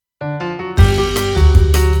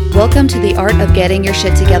Welcome to the Art of Getting Your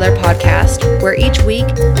Shit Together podcast, where each week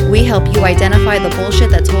we help you identify the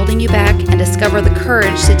bullshit that's holding you back and discover the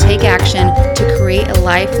courage to take action to create a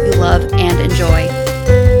life you love and enjoy.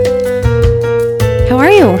 How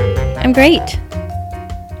are you? I'm great.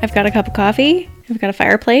 I've got a cup of coffee. I've got a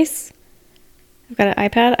fireplace. I've got an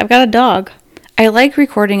iPad. I've got a dog. I like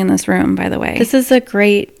recording in this room, by the way. This is a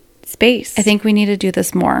great space. I think we need to do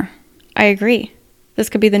this more. I agree. This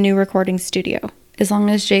could be the new recording studio. As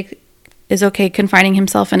long as Jake is okay confining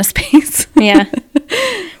himself in a space. Yeah.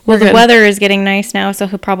 Well, the weather is getting nice now, so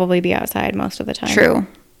he'll probably be outside most of the time. True.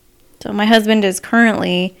 So my husband is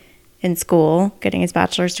currently in school getting his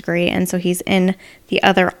bachelor's degree, and so he's in the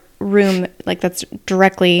other room, like that's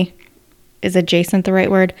directly, is adjacent the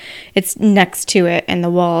right word? It's next to it, and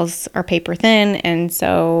the walls are paper thin, and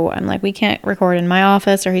so I'm like, we can't record in my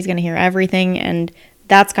office or he's going to hear everything, and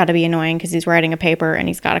that's got to be annoying because he's writing a paper and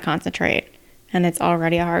he's got to concentrate. And it's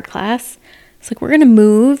already a hard class. It's like, we're going to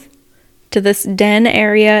move to this den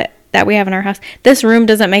area that we have in our house. This room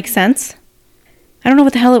doesn't make sense. I don't know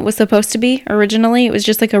what the hell it was supposed to be originally. It was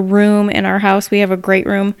just like a room in our house. We have a great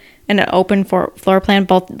room and an open floor plan.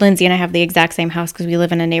 Both Lindsay and I have the exact same house because we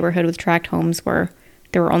live in a neighborhood with tract homes where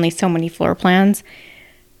there were only so many floor plans.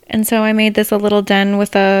 And so I made this a little den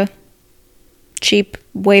with a cheap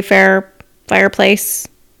Wayfair fireplace.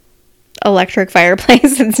 Electric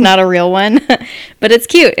fireplace. It's not a real one, but it's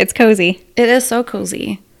cute. It's cozy. It is so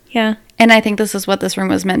cozy. Yeah. And I think this is what this room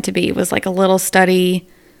was meant to be. It was like a little study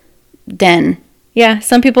den. Yeah.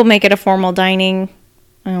 Some people make it a formal dining,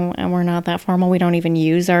 and we're not that formal. We don't even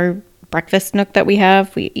use our breakfast nook that we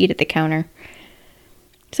have. We eat at the counter.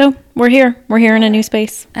 So we're here. We're here in a new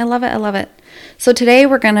space. I love it. I love it. So today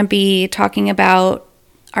we're going to be talking about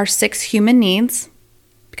our 6 human needs,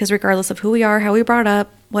 because regardless of who we are, how we brought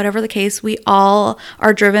up, whatever the case, we all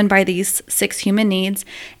are driven by these 6 human needs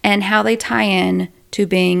and how they tie in to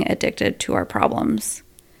being addicted to our problems.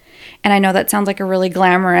 And I know that sounds like a really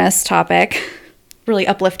glamorous topic, really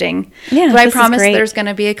uplifting. Yeah, but I promise there's going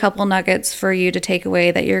to be a couple nuggets for you to take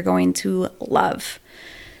away that you're going to love.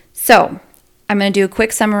 So I'm going to do a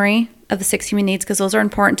quick summary of the 6 human needs because those are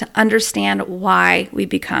important to understand why we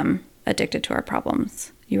become addicted to our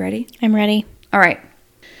problems. You ready? I'm ready. All right.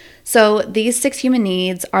 So these 6 human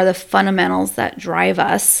needs are the fundamentals that drive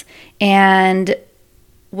us. And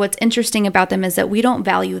what's interesting about them is that we don't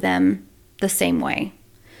value them the same way.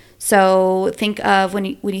 So think of, when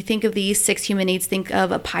you think of these 6 human needs, think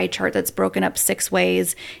of a pie chart that's broken up 6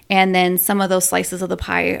 ways. And then some of those slices of the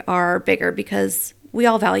pie are bigger because we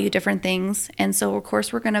all value different things. And so, of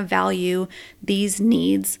course, we're going to value these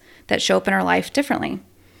needs that show up in our life differently.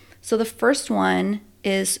 So the first one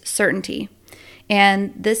is certainty.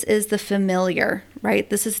 And this is the familiar, right?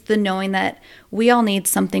 This is the knowing that we all need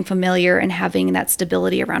something familiar and having that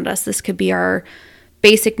stability around us. This could be our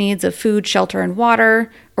basic needs of food, shelter, and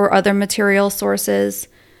water, or other material sources.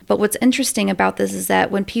 But what's interesting about this is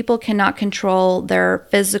that when people cannot control their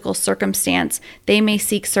physical circumstance, they may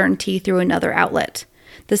seek certainty through another outlet.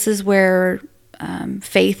 This is where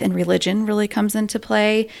faith and religion really comes into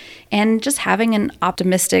play, and just having an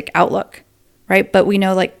optimistic outlook. Right? But we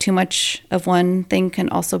know like too much of one thing can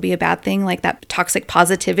also be a bad thing, like that toxic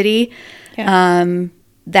positivity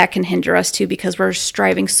that can hinder us too, because we're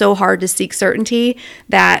striving so hard to seek certainty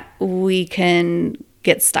that we can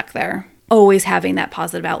get stuck there. Always having that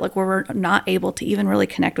positive outlook where we're not able to even really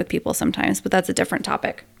connect with people sometimes, but that's a different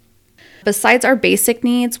topic. Besides our basic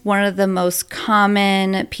needs, one of the most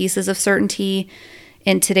common pieces of certainty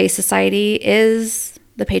in today's society is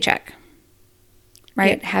the paycheck.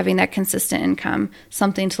 Right? Yeah. Having that consistent income,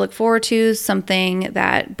 something to look forward to, something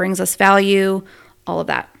that brings us value, all of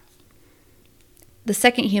that. The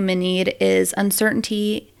second human need is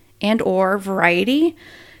uncertainty and or variety.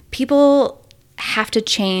 People have to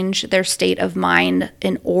change their state of mind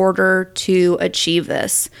in order to achieve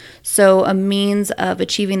this. So a means of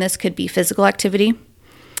achieving this could be physical activity.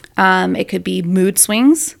 It could be mood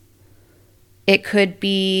swings. It could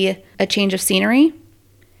be a change of scenery.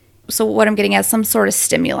 So what I'm getting at is some sort of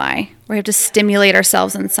stimuli. We have to stimulate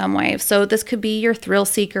ourselves in some way. So this could be your thrill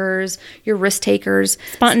seekers, your risk takers.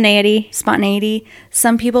 Spontaneity.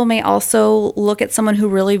 Some people may also look at someone who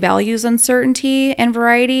really values uncertainty and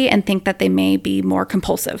variety and think that they may be more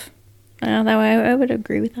compulsive. That way I would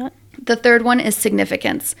agree with that. The third one is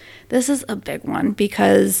significance. This is a big one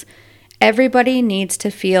because everybody needs to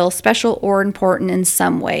feel special or important in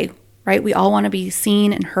some way. Right? We all want to be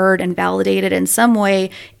seen and heard and validated in some way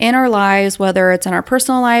in our lives, whether it's in our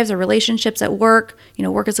personal lives or relationships at work.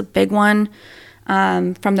 Work is a big one,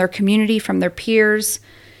 from their community, from their peers.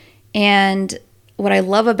 And what I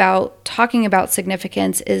love about talking about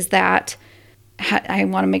significance is that I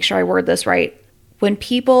want to make sure I word this right. When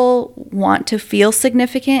people want to feel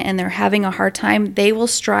significant and they're having a hard time, they will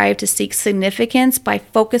strive to seek significance by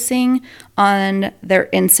focusing on their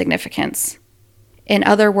insignificance. In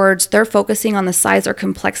other words, they're focusing on the size or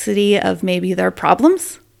complexity of maybe their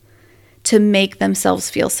problems to make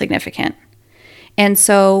themselves feel significant. And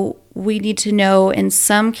so we need to know in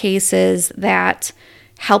some cases that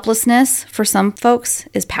helplessness for some folks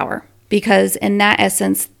is power, because in that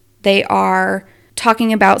essence, they are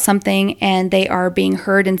talking about something and they are being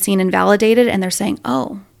heard and seen and validated, and they're saying,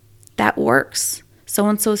 oh, that works.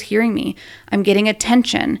 So-and-so is hearing me. I'm getting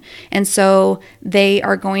attention. And so they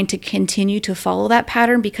are going to continue to follow that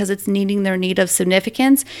pattern because it's meeting their need of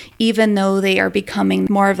significance, even though they are becoming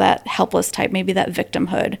more of that helpless type, maybe that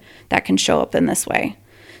victimhood that can show up in this way.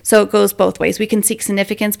 So it goes both ways. We can seek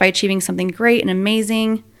significance by achieving something great and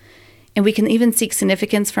amazing. And we can even seek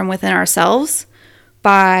significance from within ourselves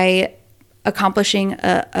by accomplishing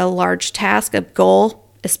a large task, a goal,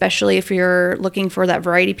 especially if you're looking for that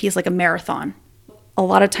variety piece like a marathon. A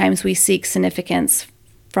lot of times we seek significance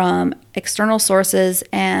from external sources,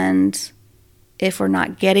 and if we're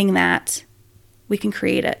not getting that, we can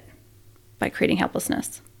create it by creating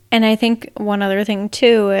helplessness. And I think one other thing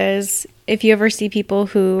too is if you ever see people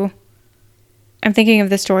who, I'm thinking of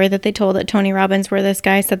the story that they told at Tony Robbins where this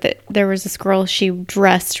guy said that there was this girl, she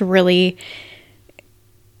dressed really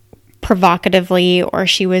provocatively, or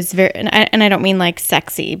she was very, and I don't mean like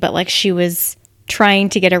sexy, but like she was trying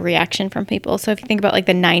to get a reaction from people. So if you think about like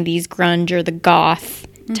the 90s grunge or the goth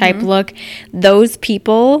type look, those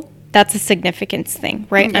people, that's a significance thing,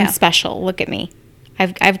 right? Yeah. I'm special. Look at me.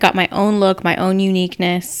 I've got my own look, my own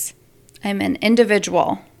uniqueness. I'm an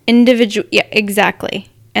individual. Yeah, exactly.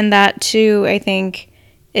 And that too, I think,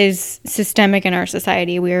 is systemic in our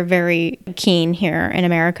society. We are very keen here in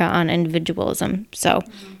America on individualism. So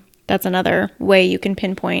that's another way you can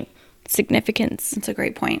pinpoint significance. That's a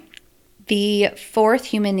great point. The fourth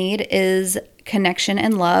human need is connection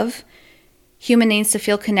and love. Human needs to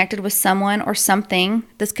feel connected with someone or something.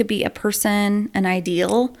 This could be a person, an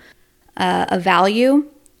ideal, a value,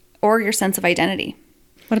 or your sense of identity.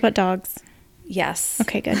 What about dogs? Yes.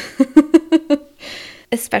 Okay, good.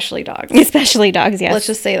 Especially dogs. Especially dogs, yes. Let's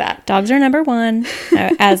just say that. Dogs are number one,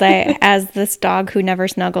 as this dog who never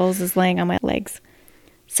snuggles is laying on my legs.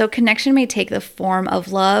 So connection may take the form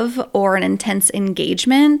of love or an intense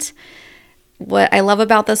engagement. What I love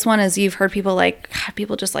about this one is you've heard people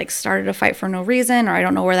people just like started a fight for no reason, or I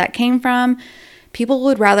don't know where that came from. People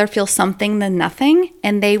would rather feel something than nothing,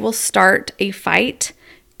 and they will start a fight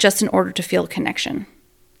just in order to feel connection.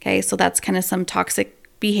 Okay, so that's kind of some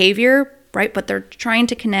toxic behavior, right? But they're trying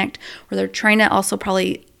to connect, or they're trying to also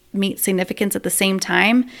probably meet significance at the same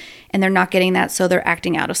time, and they're not getting that, so they're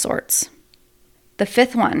acting out of sorts. The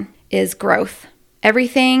fifth one is growth.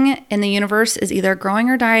 Everything in the universe is either growing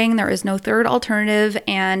or dying. There is no third alternative,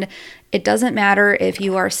 and it doesn't matter if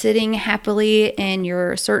you are sitting happily in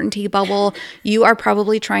your certainty bubble. You are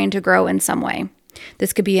probably trying to grow in some way.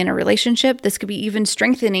 This could be in a relationship. This could be even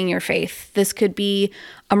strengthening your faith. This could be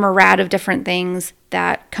a myriad of different things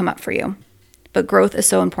that come up for you. But growth is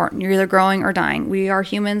so important. You're either growing or dying. We are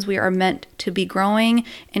humans. We are meant to be growing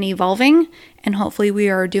and evolving, and hopefully we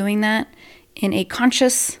are doing that in a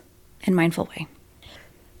conscious and mindful way.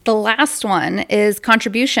 The last one is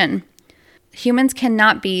contribution. Humans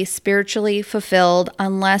cannot be spiritually fulfilled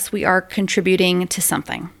unless we are contributing to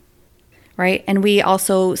something, right? And we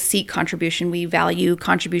also seek contribution. We value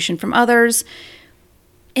contribution from others.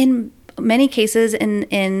 In many cases,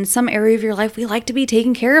 in some area of your life, we like to be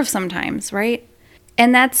taken care of sometimes, right?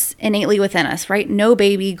 And that's innately within us, right? No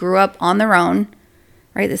baby grew up on their own,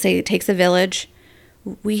 right? They say it takes a village.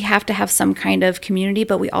 We have to have some kind of community,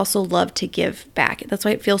 but we also love to give back. That's why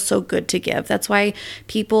it feels so good to give. That's why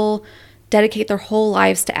people dedicate their whole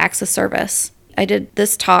lives to acts of service. I did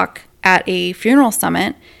this talk at a funeral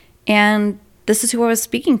summit, and this is who I was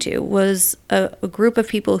speaking to, was a group of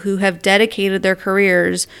people who have dedicated their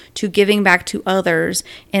careers to giving back to others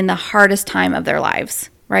in the hardest time of their lives,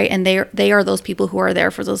 right? And they are those people who are there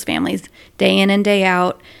for those families day in and day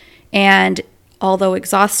out. And although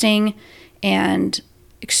exhausting and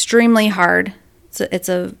extremely hard, it's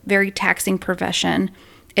a very taxing profession,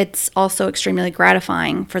 it's also extremely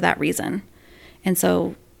gratifying for that reason. And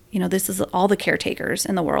so, this is all the caretakers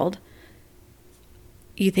in the world.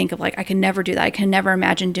 You think of like, I can never do that. I can never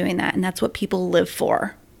imagine doing that. And that's what people live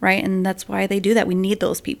for, right? And that's why they do that. We need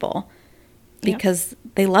those people because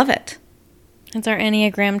they love it. It's our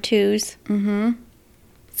Enneagram 2s. Mm-hmm.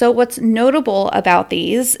 So what's notable about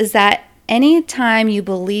these is that anytime you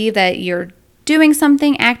believe that you're doing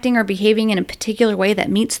something, acting, or behaving in a particular way that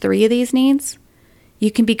meets 3 of these needs,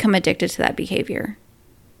 you can become addicted to that behavior.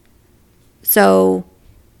 So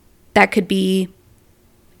that could be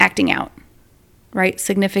acting out, right?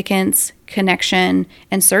 Significance, connection,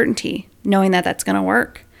 and certainty, knowing that that's going to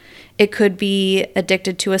work. It could be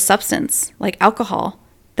addicted to a substance like alcohol.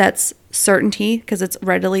 That's certainty because it's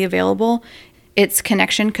readily available. It's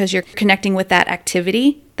connection because you're connecting with that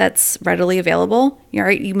activity that's readily available.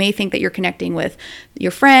 You may think that you're connecting with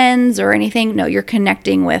your friends or anything. No, you're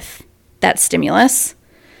connecting with that stimulus.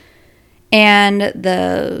 And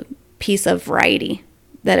the piece of variety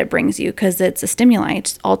that it brings you because it's a stimuli.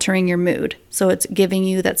 It's altering your mood. So it's giving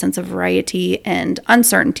you that sense of variety and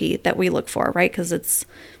uncertainty that we look for, right? Because it's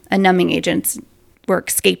a numbing agent. We're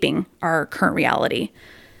escaping our current reality.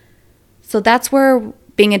 So that's where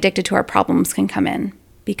being addicted to our problems can come in,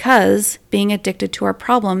 because being addicted to our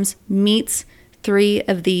problems meets 3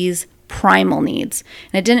 of these primal needs.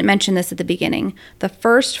 And I didn't mention this at the beginning. The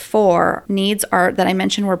first 4 needs that I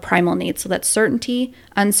mentioned were primal needs. So that's certainty,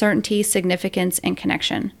 uncertainty, significance, and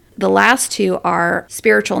connection. The last 2 are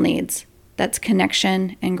spiritual needs. That's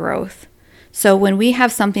connection and growth. So when we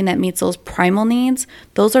have something that meets those primal needs,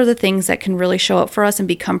 those are the things that can really show up for us and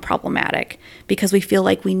become problematic because we feel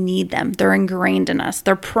like we need them. They're ingrained in us.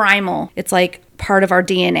 They're primal. It's like part of our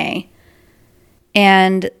DNA.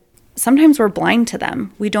 And sometimes we're blind to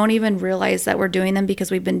them. We don't even realize that we're doing them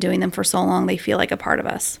because we've been doing them for so long, they feel like a part of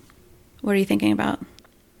us. What are you thinking about?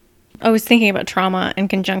 I was thinking about trauma in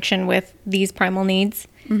conjunction with these primal needs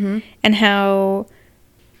and how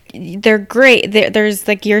they're great. There's,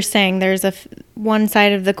 like you're saying, there's one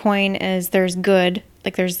side of the coin is there's good.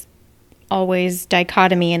 Like there's always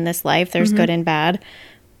dichotomy in this life. There's good and bad,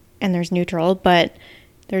 and there's neutral, but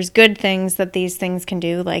there's good things that these things can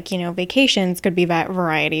do. Like, vacations could be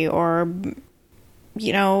variety, or,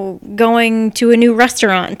 going to a new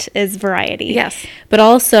restaurant is variety. Yes. But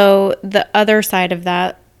also the other side of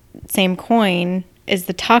that same coin is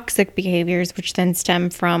the toxic behaviors, which then stem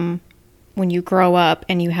from when you grow up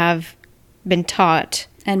and you have been taught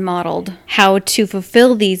and modeled how to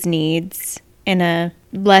fulfill these needs in a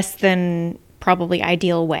less than probably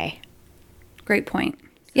ideal way. Great point.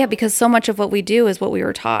 Yeah, because so much of what we do is what we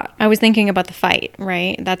were taught. I was thinking about the fight,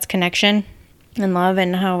 right? That's connection and love,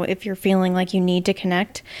 and how if you're feeling like you need to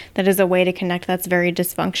connect, that is a way to connect that's very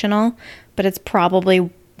dysfunctional, but it's probably,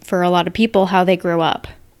 for a lot of people, how they grew up.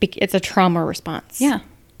 It's a trauma response. Yeah,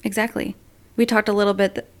 exactly. We talked a little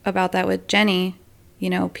bit about that with Jenny.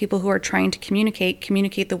 People who are trying to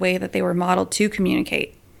communicate the way that they were modeled to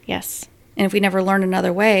communicate. Yes. And if we never learned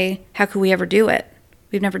another way, how could we ever do it?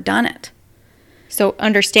 We've never done it. So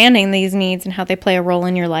understanding these needs and how they play a role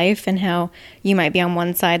in your life, and how you might be on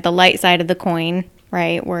one side, the light side of the coin,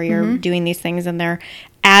 right, where you're doing these things and they're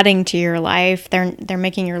adding to your life. They're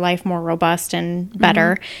making your life more robust and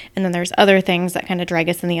better. And then there's other things that kind of drag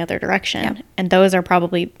us in the other direction. Yep. And those are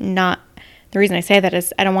probably not. The reason I say that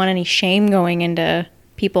is I don't want any shame going into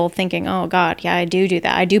people thinking, oh, God, yeah, I do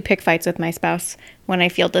that. I do pick fights with my spouse when I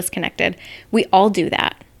feel disconnected. We all do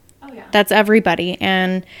that. Oh, yeah. That's everybody.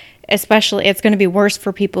 And especially it's going to be worse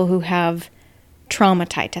for people who have trauma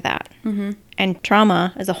tied to that. And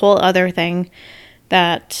trauma is a whole other thing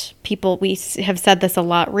that we have said this a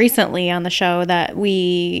lot recently on the show, that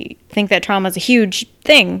we think that trauma is a huge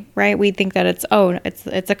thing, right? We think that it's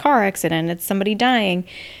a car accident. It's somebody dying.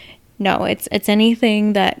 No, it's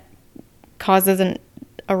anything that causes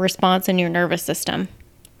a response in your nervous system,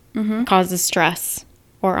 causes stress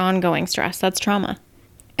or ongoing stress. That's trauma.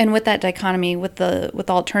 And with that dichotomy, with the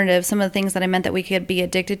alternatives, some of the things that I meant that we could be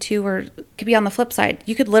addicted to, or could be on the flip side.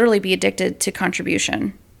 You could literally be addicted to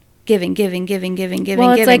contribution, giving.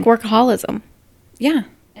 Well, it's like workaholism. Yeah,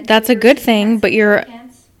 that's a good thing, but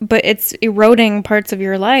it's eroding parts of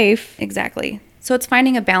your life. Exactly. So it's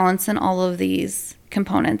finding a balance in all of these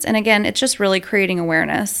components. And again, it's just really creating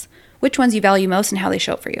awareness, which ones you value most and how they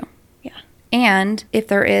show up for you. Yeah. And if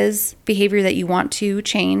there is behavior that you want to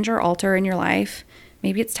change or alter in your life,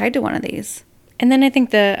 maybe it's tied to one of these. And then I think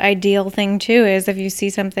the ideal thing too is if you see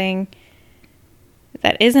something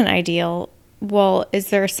that isn't ideal, well, is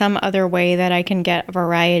there some other way that I can get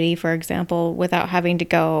variety, for example, without having to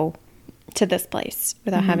go to this place,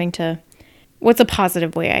 without having to, what's a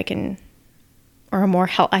positive way I can, or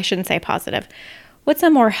I shouldn't say positive. What's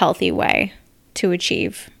a more healthy way to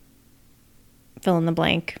achieve fill in the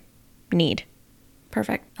blank need?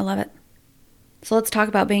 Perfect. I love it. So let's talk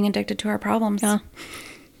about being addicted to our problems. Yeah.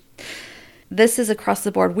 This is across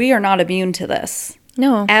the board. We are not immune to this.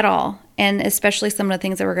 No. At all. And especially some of the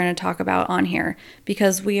things that we're going to talk about on here,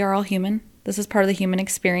 because we are all human. This is part of the human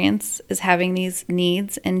experience, is having these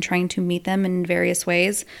needs and trying to meet them in various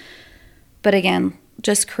ways. But again,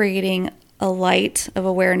 just creating a light of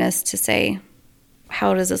awareness to say,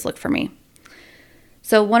 how does this look for me?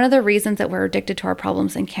 So one of the reasons that we're addicted to our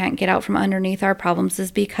problems and can't get out from underneath our problems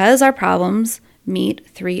is because our problems meet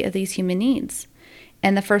 3 of these human needs.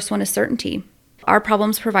 And the first one is certainty. Our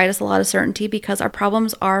problems provide us a lot of certainty because our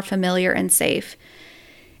problems are familiar and safe.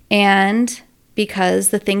 And because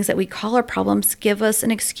the things that we call our problems give us an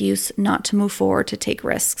excuse not to move forward, to take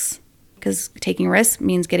risks. Because taking risks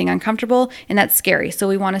means getting uncomfortable, and that's scary. So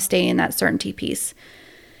we want to stay in that certainty piece.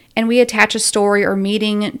 And we attach a story or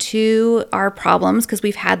meaning to our problems because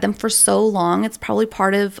we've had them for so long. It's probably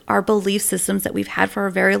part of our belief systems that we've had for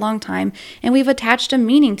a very long time. And we've attached a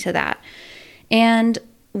meaning to that. And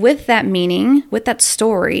with that meaning, with that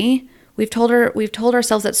story, we've told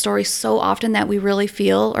ourselves that story so often that we really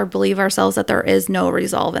feel or believe ourselves that there is no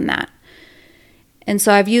resolve in that. And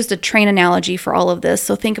so I've used a train analogy for all of this.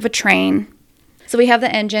 So think of a train. So we have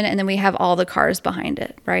the engine and then we have all the cars behind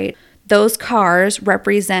it, right? Those cars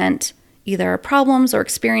represent either our problems or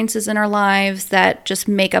experiences in our lives that just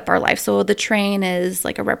make up our life. So the train is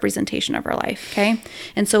like a representation of our life, okay?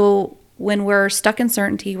 And so when we're stuck in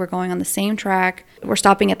certainty, we're going on the same track, we're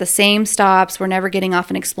stopping at the same stops, we're never getting off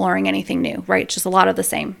and exploring anything new, right? It's just a lot of the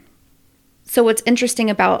same. So what's interesting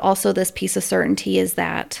about also this piece of certainty is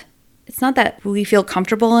that it's not that we feel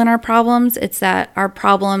comfortable in our problems, it's that our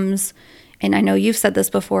problems, and I know you've said this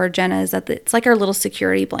before, Jenna, is that it's like our little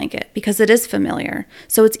security blanket because it is familiar.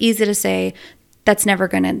 So it's easy to say, that's never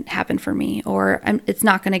going to happen for me, or it's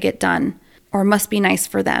not going to get done, or must be nice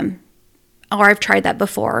for them, or I've tried that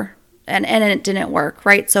before. And it didn't work,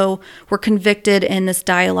 right? So we're convicted in this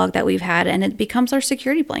dialogue that we've had, and it becomes our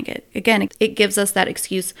security blanket. Again, it gives us that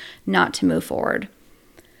excuse not to move forward.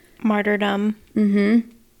 Martyrdom. Mm-hmm.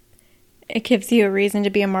 It gives you a reason to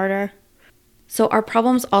be a martyr. So our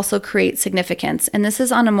problems also create significance, and this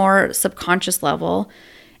is on a more subconscious level.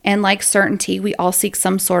 And like certainty, we all seek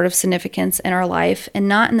some sort of significance in our life, and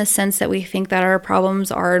not in the sense that we think that our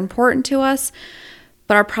problems are important to us,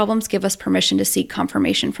 but our problems give us permission to seek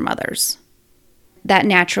confirmation from others. That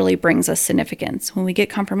naturally brings us significance. When we get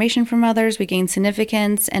confirmation from others, we gain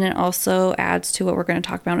significance, and it also adds to what we're going to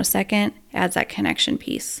talk about in a second, adds that connection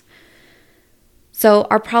piece. So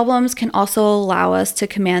our problems can also allow us to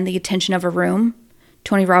command the attention of a room.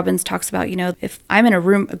 Tony Robbins talks about, if I'm in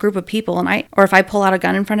a group of people, or if I pull out a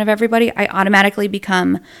gun in front of everybody, I automatically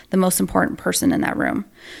become the most important person in that room.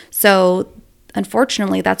 So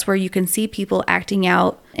unfortunately, that's where you can see people acting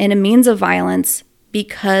out in a means of violence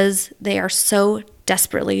because they are so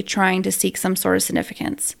desperately trying to seek some sort of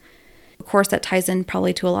significance. Of course, that ties in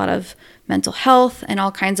probably to a lot of mental health and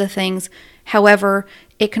all kinds of things. However,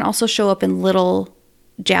 it can also show up in little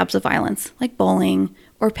jabs of violence, like bullying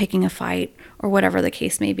or picking a fight or whatever the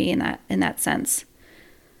case may be in that sense.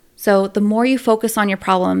 So the more you focus on your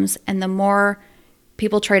problems and the more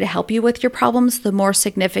people try to help you with your problems, the more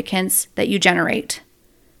significance that you generate.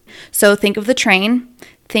 So think of the train.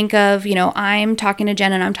 Think of, I'm talking to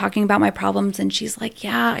Jen and I'm talking about my problems and she's like,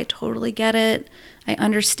 yeah, I totally get it. I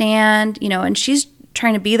understand, and she's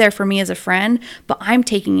trying to be there for me as a friend, but I'm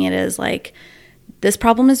taking it as like, this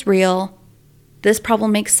problem is real. This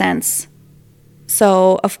problem makes sense.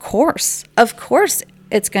 So of course,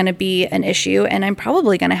 it's going to be an issue, and I'm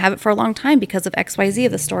probably going to have it for a long time because of XYZ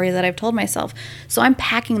of the story that I've told myself. So I'm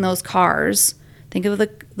packing those cars. Think of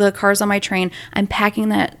the cars on my train. I'm packing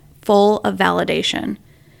that full of validation.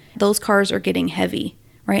 Those cars are getting heavy,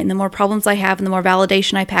 right? And the more problems I have and the more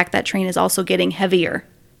validation I pack, that train is also getting heavier.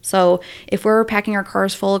 So if we're packing our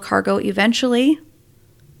cars full of cargo, eventually,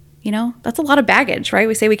 that's a lot of baggage, right?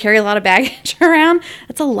 We say we carry a lot of baggage around.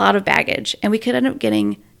 That's a lot of baggage. And we could end up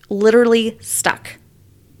getting literally stuck.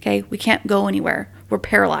 Okay, we can't go anywhere. We're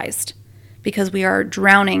paralyzed because we are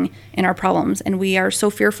drowning in our problems and we are so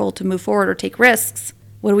fearful to move forward or take risks.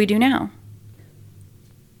 What do we do now?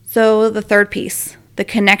 So the third piece, the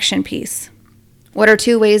connection piece. What are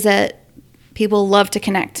 2 ways that people love to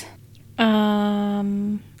connect?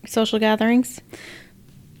 Social gatherings.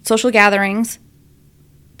 Social gatherings.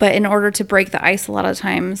 But in order to break the ice, a lot of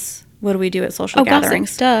times, what do we do at social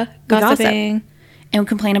gatherings? Gossiping. Gossip. And we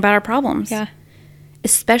complain about our problems. Yeah.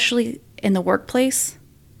 Especially in the workplace.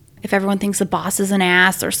 If everyone thinks the boss is an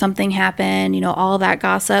ass or something happened, all that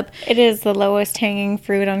gossip. It is the lowest hanging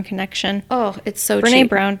fruit on connection. Oh, it's so cheap. Brené cheap.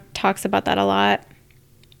 Brown talks about that a lot.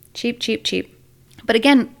 Cheap, cheap, cheap. But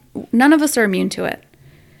again, none of us are immune to it.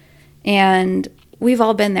 And we've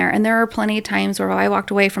all been there. And there are plenty of times where I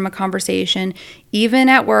walked away from a conversation, even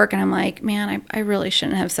at work, and I'm like, man, I really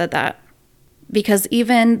shouldn't have said that. because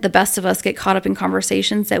even the best of us get caught up in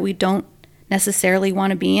conversations that we don't necessarily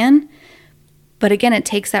want to be in. But again, it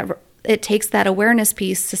takes that awareness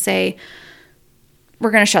piece to say,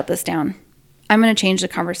 we're going to shut this down. I'm going to change the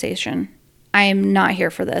conversation. I am not here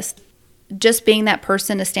for this. Just being that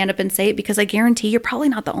person to stand up and say it, because I guarantee you're probably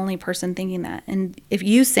not the only person thinking that. And if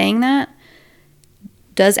you saying that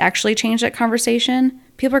does actually change that conversation,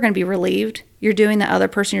 people are going to be relieved. You're doing the other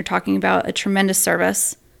person you're talking about a tremendous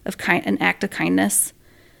service of an act of kindness.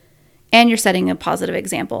 And you're setting a positive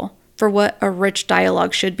example for what a rich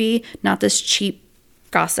dialogue should be, not this cheap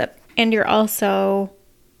gossip. And you're also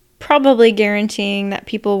probably guaranteeing that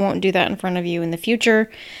people won't do that in front of you in the future,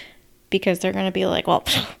 because they're going to be like, well,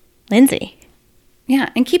 Lindsay. Yeah,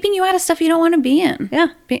 and keeping you out of stuff you don't want to be in. Yeah.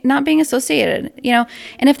 Not being associated,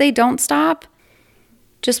 And if they don't stop,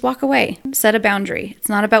 just walk away. Set a boundary. It's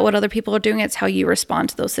not about what other people are doing. It's how you respond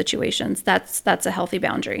to those situations. That's a healthy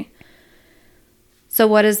boundary. So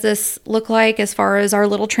what does this look like as far as our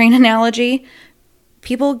little train analogy?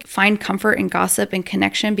 People find comfort in gossip and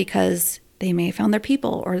connection because they may have found their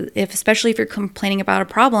people, or especially if you're complaining about a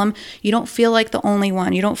problem, you don't feel like the only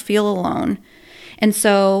one. You don't feel alone. And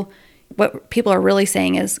so what people are really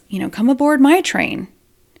saying is, come aboard my train.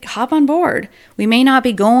 Hop on board. We may not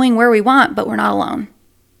be going where we want, but we're not alone.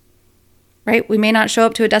 Right? We may not show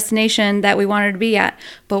up to a destination that we wanted to be at,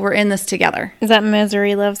 but we're in this together. Is that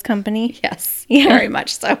Misery Loves Company? Yes, yeah. Very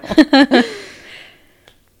much so.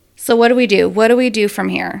 So what do we do? What do we do from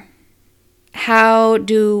here? How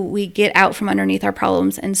do we get out from underneath our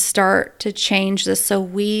problems and start to change this so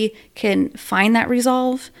we can find that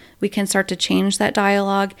resolve? We can start to change that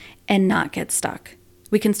dialogue and not get stuck.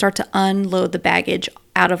 We can start to unload the baggage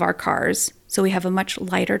out of our cars so we have a much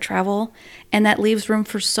lighter travel, and that leaves room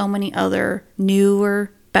for so many other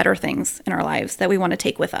newer, better things in our lives that we want to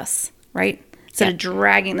take with us, right? Instead of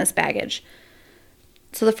dragging this baggage.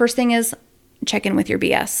 So the first thing is check in with your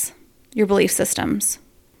BS, your belief systems.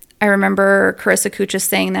 I remember Carissa Kuchis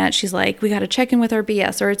saying that. She's like, we got to check in with our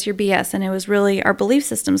BS, or it's your BS. And it was really our belief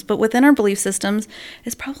systems. But within our belief systems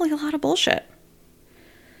is probably a lot of bullshit.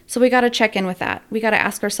 So we got to check in with that. We got to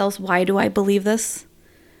ask ourselves, why do I believe this?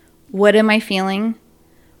 What am I feeling?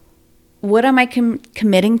 What am I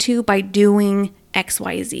committing to by doing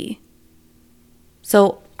XYZ?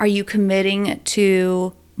 So are you committing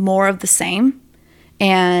to more of the same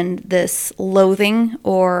and this loathing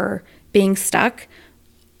or being stuck?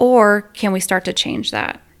 Or can we start to change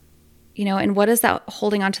that? And what is that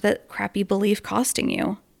holding on to that crappy belief costing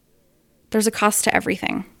you? There's a cost to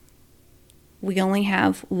everything. We only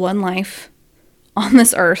have one life on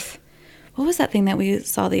this earth. What was that thing that we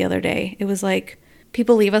saw the other day? It was like,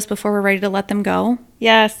 people leave us before we're ready to let them go.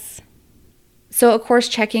 Yes. So, of course,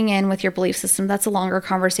 checking in with your belief system, that's a longer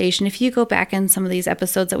conversation. If you go back in some of these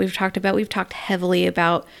episodes that we've talked about, we've talked heavily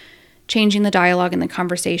about changing the dialogue and the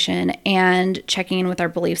conversation and checking in with our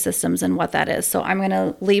belief systems and what that is. So I'm going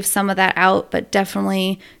to leave some of that out, but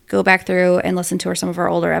definitely go back through and listen to some of our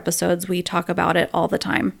older episodes. We talk about it all the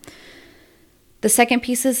time. The second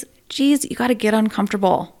piece is, you got to get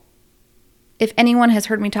uncomfortable. If anyone has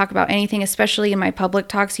heard me talk about anything, especially in my public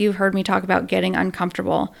talks, you've heard me talk about getting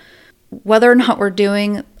uncomfortable. Whether or not we're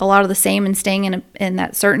doing a lot of the same and staying in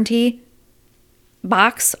that certainty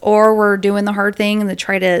box, or we're doing the hard thing and to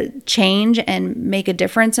try to change and make a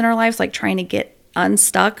difference in our lives, like trying to get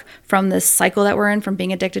unstuck from this cycle that we're in, from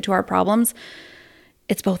being addicted to our problems,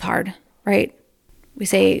 it's both hard, right?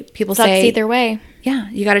 People say either way. Yeah,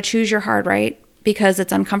 you got to choose your hard, right? Because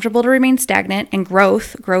it's uncomfortable to remain stagnant, and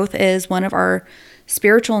growth is one of our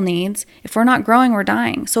spiritual needs. If we're not growing, we're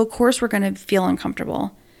dying. So of course we're going to feel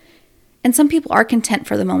uncomfortable. And some people are content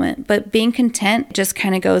for the moment, but being content just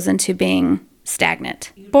kind of goes into being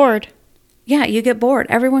stagnant. Bored. Yeah, you get bored.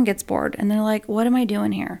 Everyone gets bored. And they're like, what am I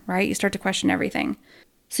doing here? Right? You start to question everything.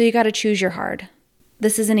 So you got to choose your hard.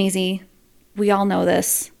 This isn't easy. We all know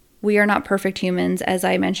this. We are not perfect humans, as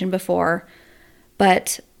I mentioned before.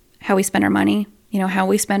 But how we spend our money, how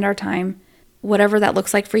we spend our time, whatever that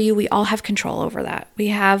looks like for you, we all have control over that. We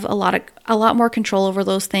have a lot more control over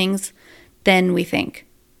those things than we think,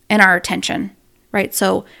 and our attention, right?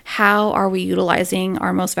 So how are we utilizing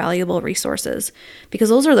our most valuable resources? Because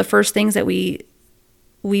those are the first things that we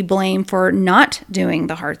blame for not doing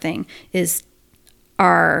the hard thing, is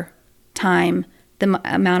our time, the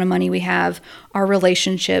amount of money we have, our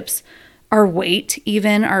relationships, our weight,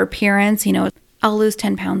 even our appearance. I'll lose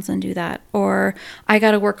 10 pounds and do that. Or I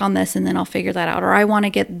got to work on this and then I'll figure that out. Or I want to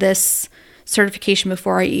get this certification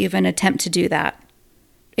before I even attempt to do that.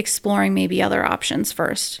 Exploring maybe other options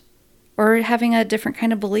first. Or having a different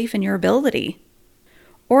kind of belief in your ability.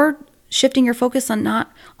 Or shifting your focus on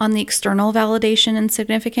not on the external validation and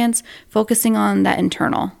significance, focusing on that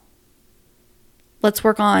internal. Let's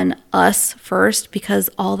work on us first, because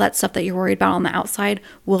all that stuff that you're worried about on the outside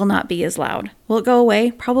will not be as loud. Will it go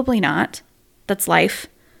away? Probably not. That's life.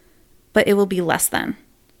 But it will be less than.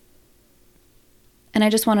 And I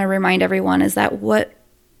just want to remind everyone is that what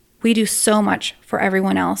we do so much for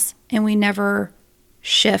everyone else, and we never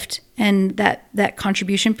shift, and that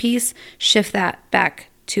contribution piece, shift that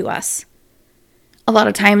back to us. A lot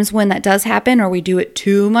of times when that does happen, or we do it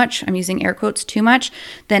too much, I'm using air quotes, too much,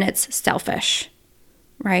 then it's selfish,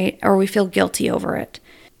 right? Or we feel guilty over it.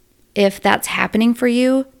 If that's happening for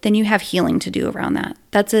you, then you have healing to do around that.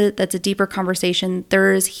 That's a deeper conversation.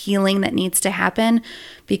 There is healing that needs to happen,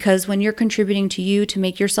 because when you're contributing to you to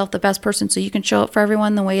make yourself the best person so you can show up for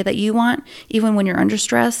everyone the way that you want, even when you're under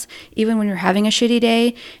stress, even when you're having a shitty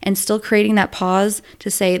day, and still creating that pause to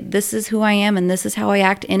say, this is who I am and this is how I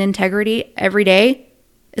act in integrity every day,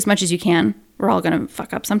 as much as you can. We're all going to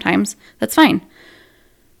fuck up sometimes. That's fine.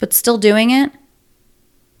 But still doing it,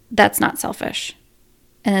 that's not selfish.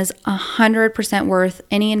 And is 100% worth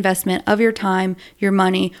any investment of your time, your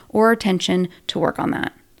money, or attention to work on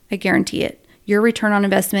that. I guarantee it. Your return on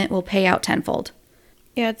investment will pay out tenfold.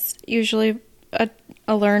 Yeah, it's usually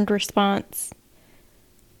a learned response.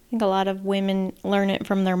 I think a lot of women learn it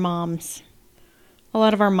from their moms. A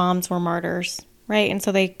lot of our moms were martyrs, right? And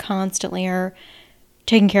so they constantly are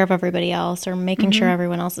taking care of everybody else, or making sure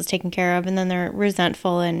everyone else is taken care of. And then they're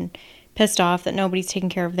resentful and pissed off that nobody's taking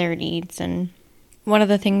care of their needs. And one of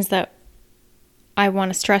the things that I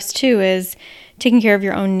want to stress too is taking care of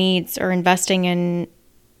your own needs, or investing in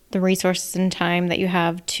the resources and time that you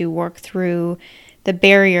have to work through the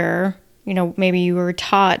barrier. You know, maybe you were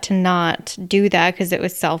taught to not do that because it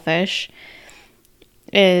was selfish,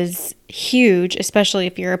 is huge, especially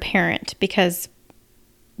if you're a parent, because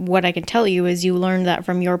what I can tell you is you learned that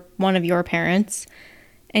from one of your parents,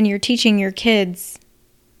 and you're teaching your kids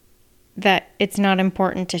that it's not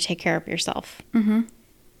important to take care of yourself. Mm-hmm.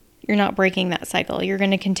 You're not breaking that cycle. You're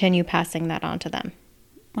going to continue passing that on to them.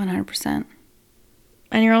 100%.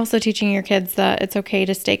 And you're also teaching your kids that it's okay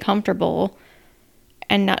to stay comfortable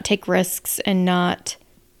and not take risks, and not,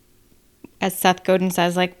 as Seth Godin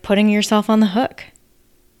says, like putting yourself on the hook.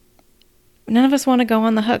 None of us want to go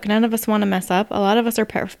on the hook. None of us want to mess up. A lot of us are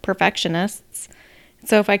perfectionists.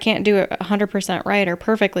 So if I can't do it 100% right or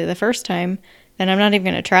perfectly the first time, then I'm not even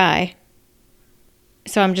going to try.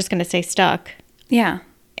 So I'm just going to stay stuck. Yeah.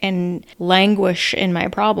 And languish in my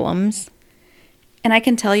problems. And I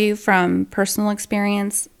can tell you from personal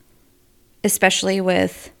experience, especially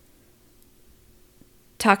with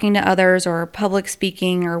talking to others or public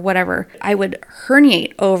speaking or whatever, I would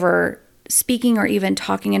herniate over speaking or even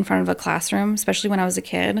talking in front of a classroom, especially when I was a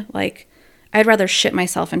kid. Like, I'd rather shit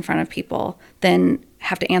myself in front of people than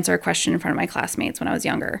have to answer a question in front of my classmates when I was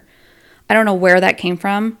younger. I don't know where that came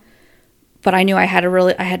from, but I knew I had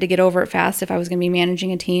to get over it fast if I was going to be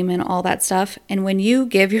managing a team and all that stuff. And when you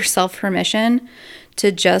give yourself permission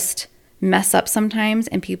to just mess up sometimes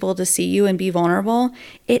and people to see you and be vulnerable,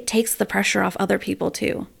 it takes the pressure off other people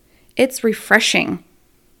too. It's refreshing.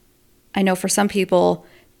 I know for some people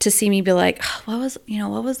to see me be like, oh,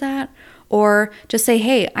 what was that? Or just say,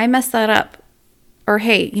 hey, I messed that up. Or,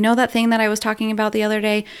 hey, you know that thing that I was talking about the other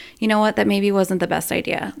day? You know what? That maybe wasn't the best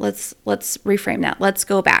idea. Let's reframe that. Let's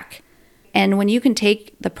go back. And when you can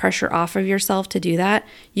take the pressure off of yourself to do that,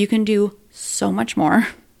 you can do so much more.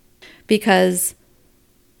 Because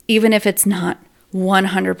even if it's not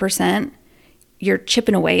 100%, you're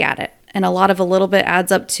chipping away at it. And a little bit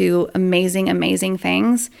adds up to amazing, amazing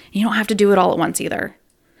things. You don't have to do it all at once either.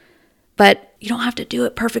 But you don't have to do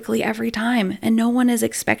it perfectly every time. And no one is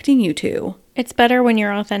expecting you to. It's better when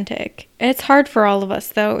you're authentic. It's hard for all of us,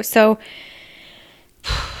 though. So,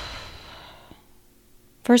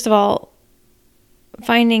 first of all,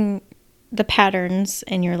 finding the patterns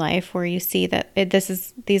in your life where you see that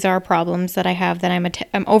these are problems that I have that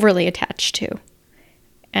I'm overly attached to,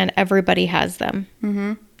 and everybody has them.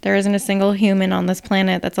 Mm-hmm. There isn't a single human on this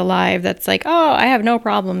planet that's alive that's like, oh, I have no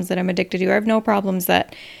problems that I'm addicted to. I have no problems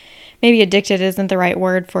that, maybe addicted isn't the right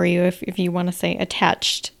word for you. If you want to say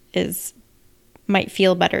attached might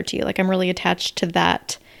feel better to you. Like, I'm really attached to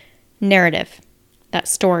that narrative, that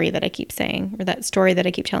story that I keep saying, or that story that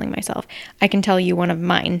I keep telling myself. I can tell you one of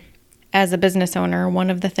mine. As a business owner, one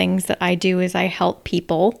of the things that I do is I help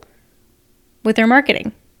people with their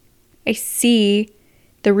marketing. I see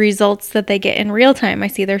the results that they get in real time. I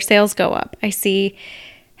see their sales go up. I see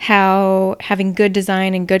how having good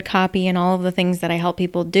design and good copy and all of the things that I help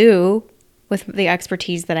people do with the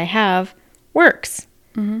expertise that I have works.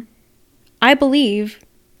 Mm-hmm. I believe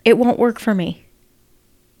it won't work for me.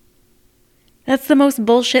 That's the most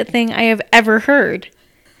bullshit thing I have ever heard.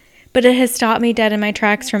 But it has stopped me dead in my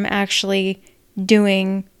tracks from actually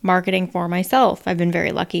doing marketing for myself. I've been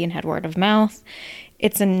very lucky and had word of mouth.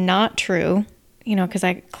 It's not true, because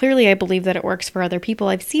I believe that it works for other people.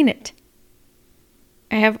 I've seen it.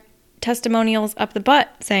 I have testimonials up the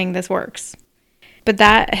butt saying this works. But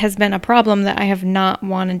that has been a problem that I have not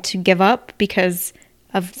wanted to give up because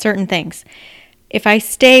of certain things. If I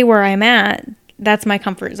stay where I'm at, that's my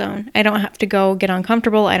comfort zone. I don't have to go get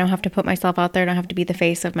uncomfortable. I don't have to put myself out there. I don't have to be the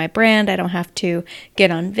face of my brand. I don't have to get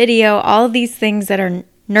on video. All of these things that are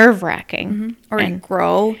nerve-wracking. Or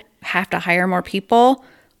grow, have to hire more people,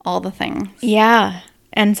 all the things. Yeah.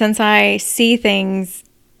 And since I see things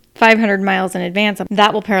 500 miles in advance,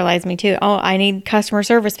 that will paralyze me too. Oh, I need customer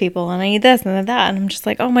service people and I need this and that. And I'm just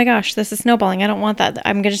like, oh my gosh, this is snowballing. I don't want that.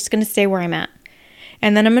 I'm just going to stay where I'm at.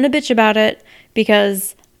 And then I'm going to bitch about it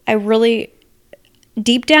because I really,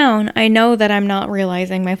 deep down, I know that I'm not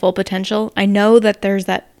realizing my full potential. I know that there's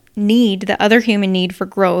that need, the other human need for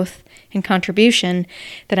growth and contribution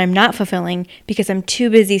that I'm not fulfilling because I'm too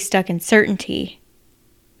busy stuck in certainty.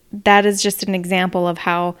 That is just an example of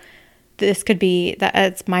how this could be, that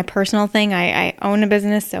it's my personal thing. I own a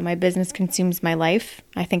business, so my business consumes my life.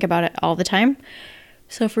 I think about it all the time.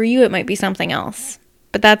 So for you, it might be something else.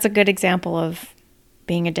 But that's a good example of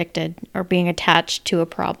being addicted or being attached to a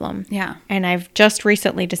problem. Yeah. And I've just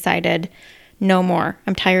recently decided no more.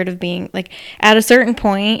 I'm tired of being like, at a certain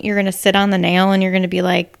point, you're going to sit on the nail and you're going to be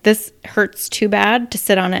like, this hurts too bad to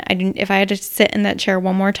sit on it. If I had to sit in that chair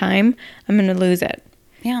one more time, I'm going to lose it.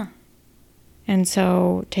 Yeah. And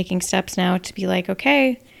so taking steps now to be like,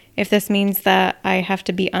 okay, if this means that I have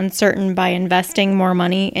to be uncertain by investing more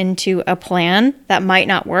money into a plan that might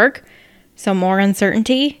not work, so more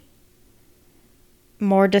uncertainty,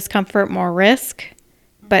 more discomfort, more risk.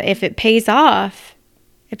 But if it pays off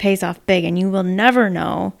big, and you will never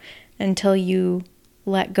know until you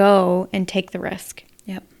let go and take the risk.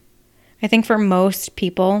 Yep. I think for most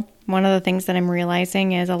people, one of the things that I'm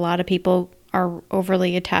realizing is a lot of people are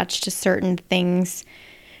overly attached to certain things.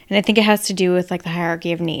 And I think it has to do with like the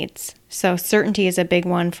hierarchy of needs. So certainty is a big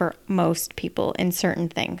one for most people in certain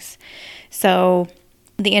things. So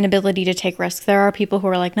the inability to take risks. There are people who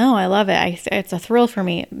are like, no, I love it. It's a thrill for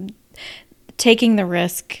me. Taking the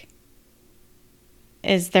risk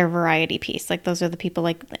is their variety piece. Like those are the people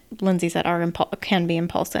like Lindsay said can be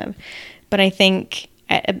impulsive. But I think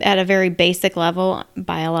at a very basic level,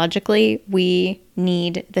 biologically, we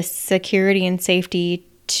need the security and safety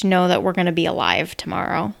to know that we're going to be alive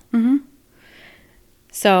tomorrow. Mm-hmm.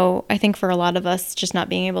 So I think for a lot of us, just not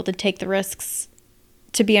being able to take the risks,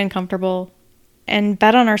 to be uncomfortable and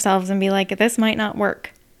bet on ourselves and be like, this might not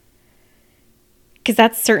work. Because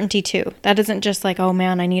that's certainty too. That isn't just like, oh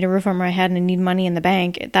man, I need a roof over my head and I need money in the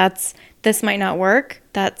bank. This might not work.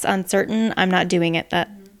 That's uncertain. I'm not doing it.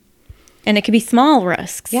 And it could be small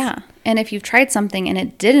risks. Yeah. And if you've tried something and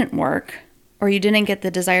it didn't work, or you didn't get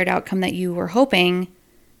the desired outcome that you were hoping,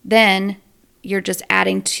 then you're just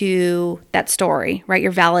adding to that story, right?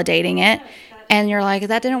 You're validating it. And you're like,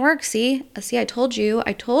 that didn't work. See, I told you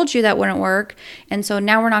that wouldn't work. And so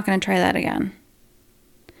now we're not going to try that again.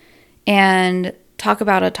 And talk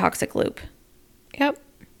about a toxic loop. Yep.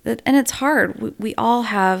 And it's hard. We all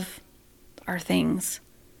have our things.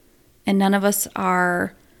 And none of us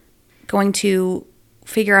are going to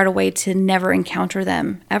figure out a way to never encounter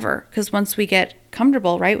them ever. Because once we get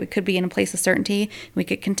comfortable, right, we could be in a place of certainty, we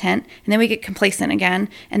get content, and then we get complacent again,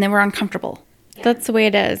 and then we're uncomfortable. That's the way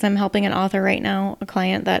it is. I'm helping an author right now, a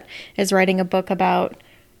client that is writing a book about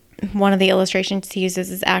one of the illustrations he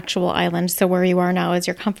uses is actual island. So where you are now is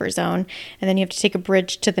your comfort zone. And then you have to take a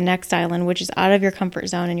bridge to the next island, which is out of your comfort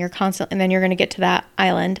zone. And and then you're going to get to that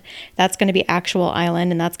island. That's going to be actual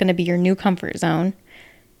island. And that's going to be your new comfort zone.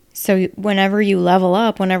 So whenever you level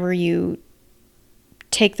up, whenever you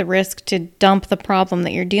take the risk to dump the problem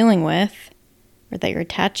that you're dealing with or that you're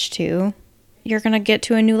attached to, you're going to get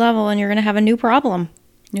to a new level and you're going to have a new problem.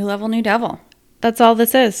 New level, new devil. That's all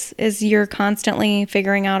this is you're constantly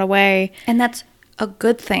figuring out a way. And that's a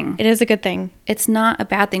good thing. It is a good thing. It's not a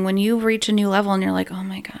bad thing. When you reach a new level and you're like, oh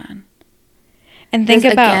my God. And think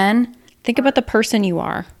about the person you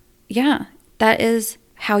are. Yeah. That is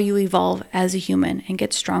how you evolve as a human and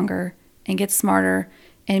get stronger and get smarter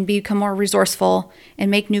and become more resourceful and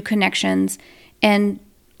make new connections. And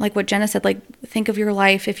like what Jenna said, like think of your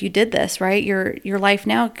life if you did this, right? Your life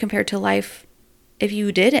now compared to life if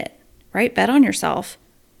you did it. Right? Bet on yourself.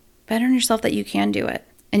 Bet on yourself that you can do it.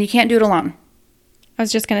 And you can't do it alone. I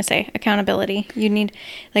was just going to say accountability. You need,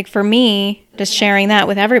 like for me, just sharing that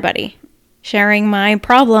with everybody. sharing my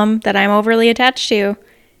problem that I'm overly attached to.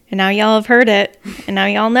 And now y'all have heard it. And now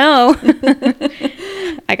y'all know.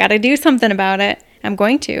 I got to do something about it. I'm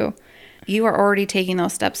going to. You are already taking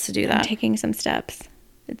those steps to do that. I'm taking some steps.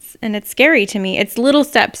 It's scary to me. It's little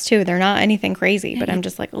steps too. They're not anything crazy, but I'm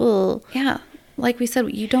just like, oh. Yeah. Like we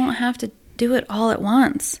said, you don't have to do it all at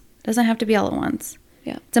once. It doesn't have to be all at once.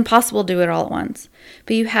 Yeah. It's impossible to do it all at once.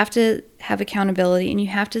 But you have to have accountability and you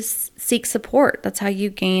have to seek support. That's how you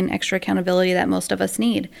gain extra accountability that most of us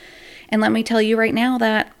need. And let me tell you right now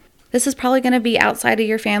that this is probably going to be outside of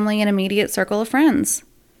your family and immediate circle of friends.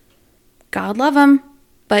 God love them.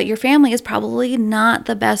 But your family is probably not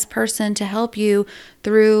the best person to help you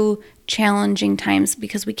through challenging times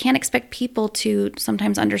because we can't expect people to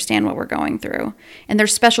sometimes understand what we're going through. And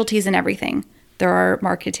there's specialties in everything. There are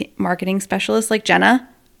marketing specialists like Jenna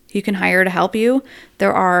you can hire to help you.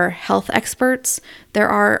 There are health experts. There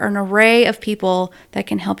are an array of people that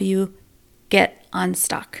can help you get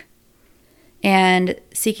unstuck. And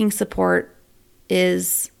seeking support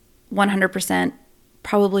is 100%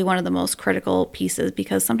 probably one of the most critical pieces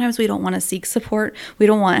because sometimes we don't want to seek support. We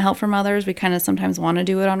don't want help from others. We kind of sometimes want to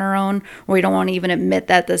do it on our own, or we don't want to even admit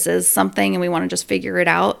that this is something and we want to just figure it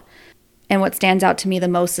out. And what stands out to me the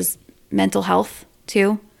most is mental health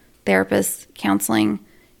too. Therapists, counseling,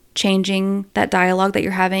 changing that dialogue that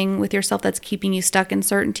you're having with yourself that's keeping you stuck in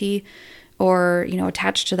certainty or,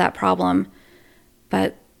 attached to that problem.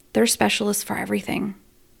 But there's specialists for everything.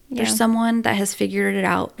 Yeah. There's someone that has figured it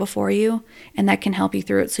out before you and that can help you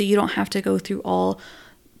through it so you don't have to go through all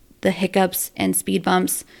the hiccups and speed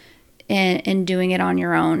bumps in doing it on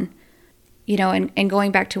your own. And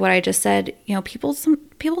going back to what I just said, people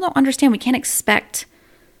don't understand. We can't expect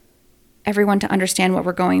everyone to understand what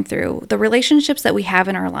we're going through. The relationships that we have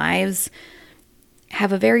in our lives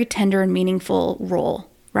have a very tender and meaningful role,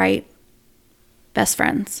 right? Best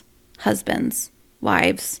friends, husbands,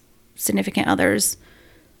 wives, significant others,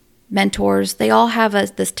 mentors, they all have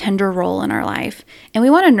this tender role in our life. And we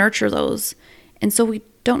want to nurture those. And so we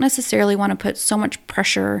don't necessarily want to put so much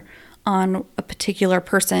pressure on a particular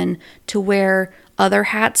person to wear other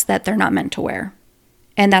hats that they're not meant to wear.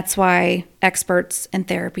 And that's why experts and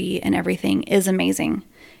therapy and everything is amazing.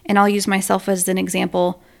 And I'll use myself as an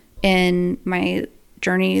example in my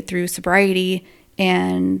journey through sobriety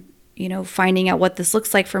and, finding out what this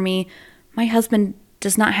looks like for me. My husband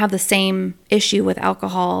does not have the same issue with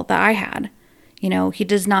alcohol that I had. He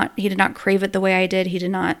did not crave it the way I did. He did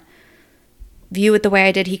not view it the way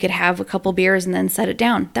I did. He could have a couple beers and then set it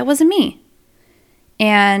down. That wasn't me.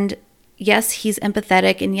 And yes, he's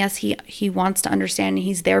empathetic and yes, he wants to understand and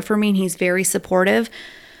he's there for me and he's very supportive,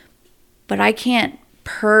 but I can't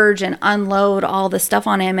purge and unload all the stuff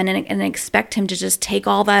on him and expect him to just take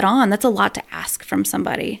all that on. That's a lot to ask from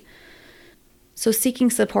somebody. So seeking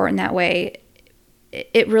support in that way,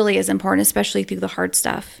 it really is important, especially through the hard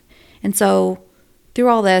stuff. And so through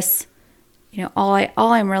all this, all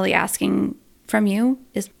I'm really asking from you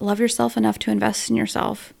is love yourself enough to invest in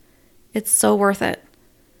yourself. It's so worth it.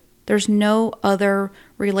 There's no other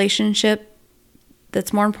relationship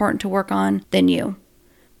that's more important to work on than you.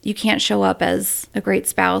 You can't show up as a great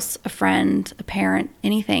spouse, a friend, a parent,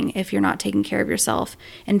 anything if you're not taking care of yourself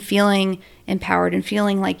and feeling empowered and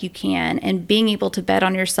feeling like you can and being able to bet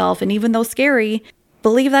on yourself. And even though scary,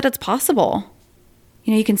 believe that it's possible.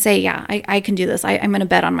 You can say, yeah, I can do this. I'm going to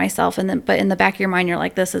bet on myself. But in the back of your mind, you're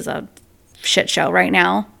like, this is a shit show right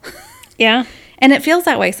now. Yeah. And it feels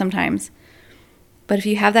that way sometimes. But if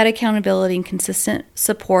you have that accountability and consistent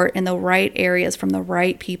support in the right areas from the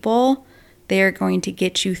right people, they are going to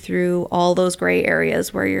get you through all those gray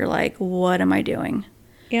areas where you're like, what am I doing?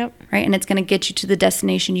 Yep. Right? And it's going to get you to the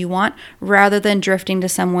destination you want rather than drifting to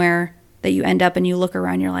somewhere that you end up and you look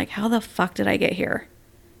around, you're like, how the fuck did I get here?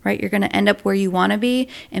 Right? You're going to end up where you want to be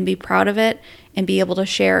and be proud of it and be able to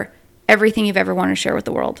share everything you've ever wanted to share with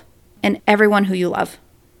the world and everyone who you love.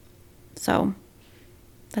 So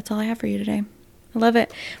that's all I have for you today. I love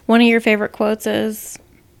it. One of your favorite quotes is,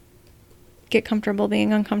 get comfortable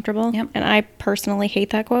being uncomfortable. Yep. And I personally hate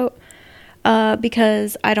that quote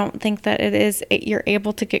because I don't think that you're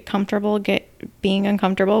able to get comfortable, being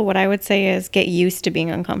uncomfortable. What I would say is get used to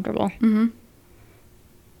being uncomfortable. Mm-hmm.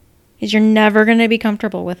 Because you're never going to be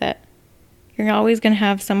comfortable with it. You're always going to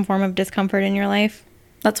have some form of discomfort in your life.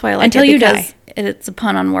 That's why I like until it you because die. It's a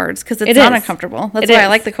pun on words because it's not uncomfortable. That's why I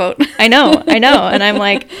like the quote. I know. And I'm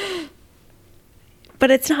like,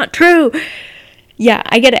 but it's not true. Yeah,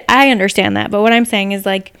 I get it. I understand that. But what I'm saying is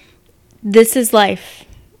like, this is life.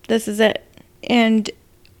 This is it. And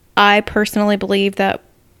I personally believe that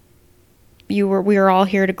we are all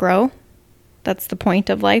here to grow. That's the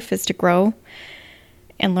point of life, is to grow.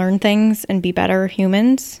 and learn things and be better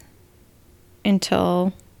humans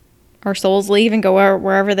until our souls leave and go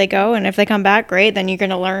wherever they go. And if they come back, great, then you're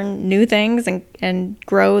going to learn new things and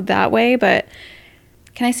grow that way. But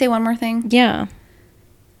can I say one more thing? Yeah.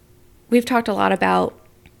 We've talked a lot about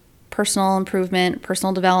personal improvement,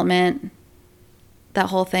 personal development, that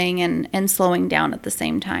whole thing, and slowing down at the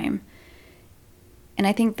same time. And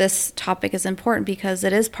I think this topic is important because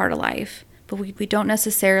it is part of life, but we don't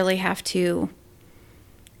necessarily have to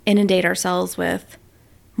inundate ourselves with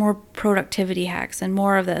more productivity hacks and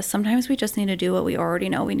more of this. Sometimes we just need to do what we already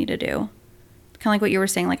know we need to do. Kind of like what you were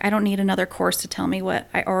saying, like, I don't need another course to tell me what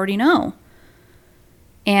I already know.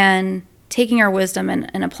 And taking our wisdom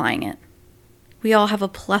and applying it. We all have a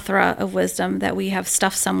plethora of wisdom that we have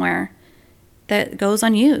stuffed somewhere that goes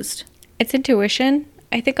unused. It's intuition.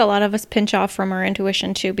 I think a lot of us pinch off from our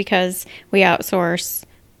intuition too because we outsource,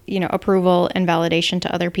 approval and validation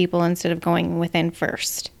to other people instead of going within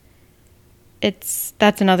first.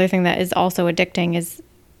 That's another thing that is also addicting, is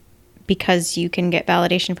because you can get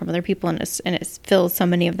validation from other people and it fills so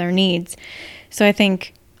many of their needs. So I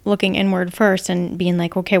think looking inward first and being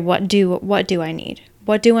like, okay, what do I need?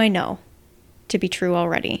 What do I know to be true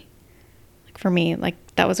already? Like for me, like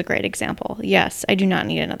that was a great example. Yes, I do not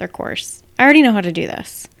need another course. I already know how to do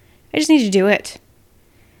this. I just need to do it.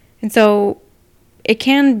 And so it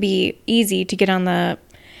can be easy to get on the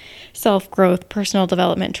self-growth, personal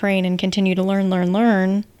development train and continue to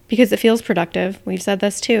learn because it feels productive. We've said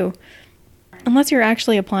this too. Unless you're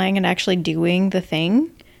actually applying and actually doing the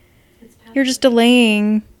thing, you're just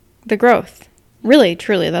delaying the growth. Really,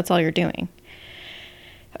 truly, that's all you're doing.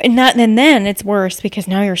 And then it's worse because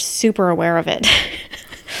now you're super aware of it.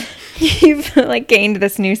 You've like gained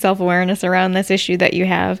this new self-awareness around this issue that you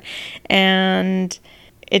have, and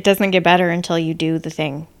it doesn't get better until you do the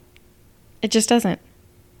thing. It just doesn't.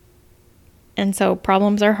 And so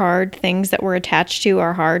problems are hard. Things that we're attached to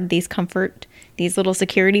are hard. These little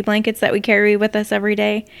security blankets that we carry with us every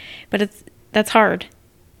day. But that's hard.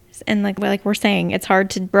 And like we're saying, it's hard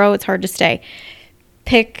to grow. It's hard to stay.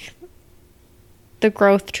 Pick the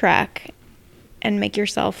growth track and make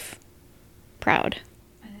yourself proud.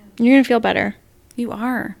 You're going to feel better. You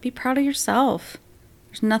are. Be proud of yourself.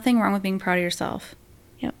 There's nothing wrong with being proud of yourself.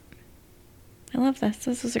 Yep. I love this.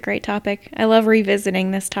 This was a great topic. I love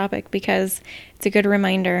revisiting this topic because it's a good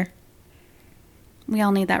reminder. We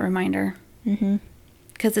all need that reminder. Mm-hmm.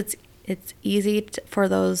 Because it's easy for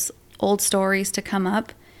those old stories to come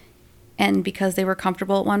up, and because they were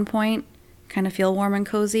comfortable at one point, kind of feel warm and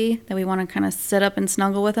cozy, that we want to kind of sit up and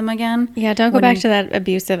snuggle with them again. Yeah, don't go back to that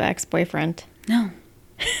abusive ex-boyfriend. No.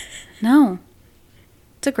 No.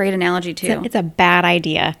 It's a great analogy, too. It's a bad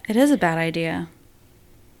idea. It is a bad idea.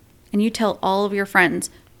 And you tell all of your friends,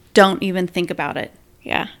 don't even think about it.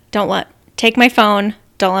 Yeah. Take my phone.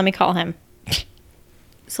 Don't let me call him.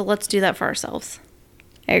 So let's do that for ourselves.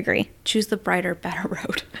 I agree. Choose the brighter, better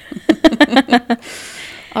road.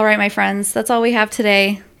 All right, my friends. That's all we have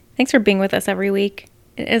today. Thanks for being with us every week.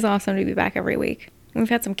 It is awesome to be back every week. We've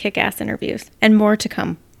had some kick-ass interviews and more to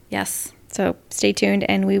come. Yes. So stay tuned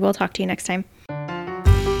and we will talk to you next time.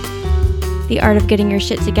 The Art of Getting Your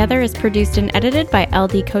Shit Together is produced and edited by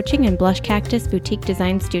LD Coaching and Blush Cactus Boutique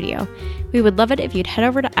Design Studio. We would love it if you'd head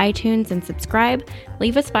over to iTunes and subscribe,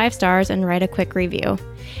 leave us 5 stars, and write a quick review.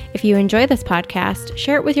 If you enjoy this podcast,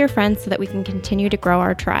 share it with your friends so that we can continue to grow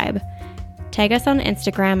our tribe. Tag us on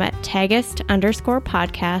Instagram at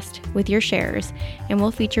tagist_podcast with your shares, and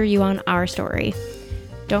we'll feature you on our story.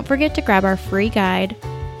 Don't forget to grab our free guide,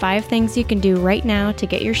 5 things you can do right now to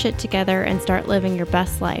get your shit together and start living your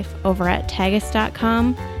best life, over at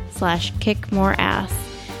tagist.com/kickmoreass.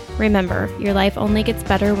 Remember, your life only gets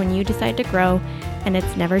better when you decide to grow, and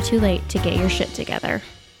it's never too late to get your shit together.